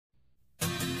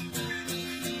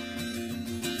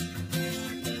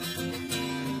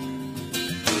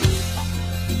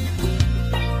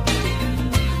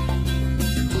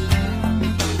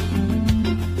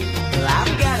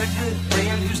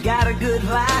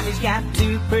life. He's got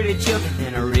 2 pretty children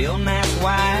and a real nice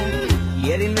wife,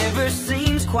 yet he never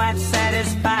seems quite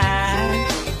satisfied.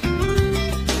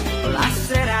 Well, I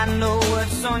said I know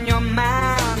what's on your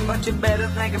mind, but you better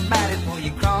think about it before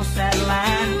you cross that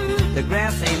line. The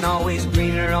grass ain't always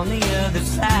greener on the other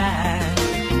side.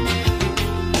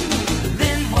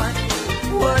 Then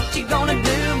what you gonna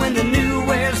do when the new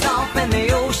wears off and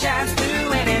the old shines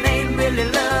through, and it ain't really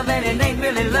love and it ain't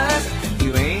really lust?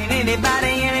 You ain't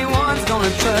anybody anyone's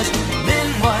gonna trust. Then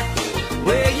what?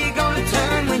 Where you gonna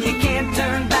turn when you can't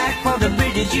turn back for the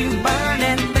bridges you burn,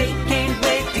 and fate can't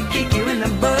wait to kick you in the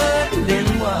butt? Then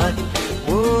what?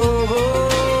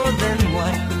 Whoa, then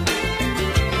what?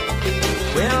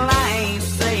 Well, I ain't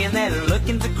saying that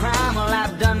looking's a crime. Well,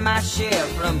 I've done my share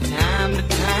from time to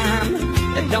time.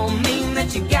 That don't mean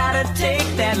that you gotta take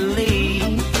that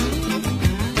lead.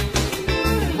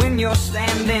 When you're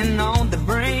standing on the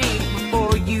brink,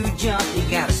 before you jump, you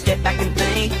gotta step back and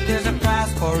think. There's a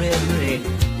price for every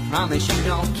promise you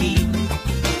don't keep.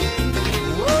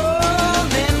 Whoa,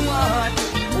 then what?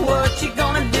 What you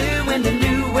gonna do when the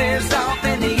new wears off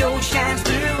and the old shines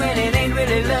through, and it ain't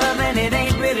really love and it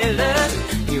ain't really lust?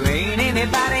 You ain't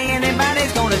anybody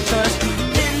anybody's gonna trust.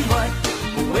 Then what?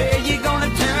 Where you gonna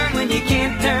turn when you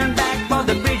can't turn back for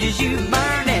the bridges you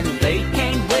burn, and they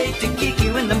can't wait to kick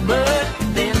you in the butt?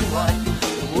 Then what?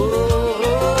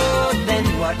 Whoa, then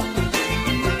what?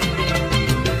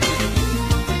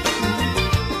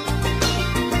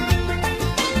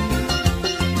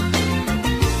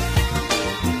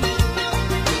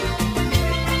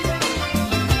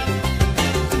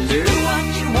 Do what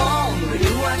you want,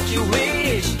 do what you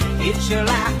wish. It's your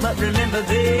life, but remember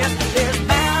this: there's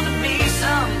bound to be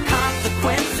some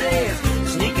consequences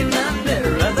sneaking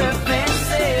under other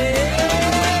fences.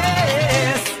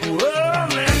 Whoa,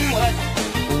 then what?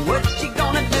 What you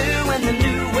gonna do when the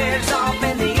new wears off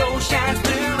and the old shines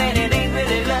through, and it ain't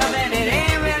really love and it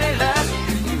ain't really lust?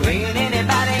 You ain't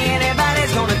anybody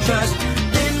anybody's gonna trust.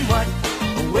 Then what?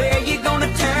 Where you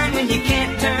gonna turn when you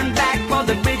can't turn back for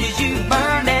the bridges you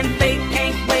burn, and fate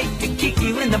can't wait to kick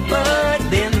you in the butt?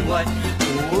 Then what?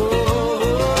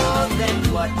 Whoa, then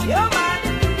what? You're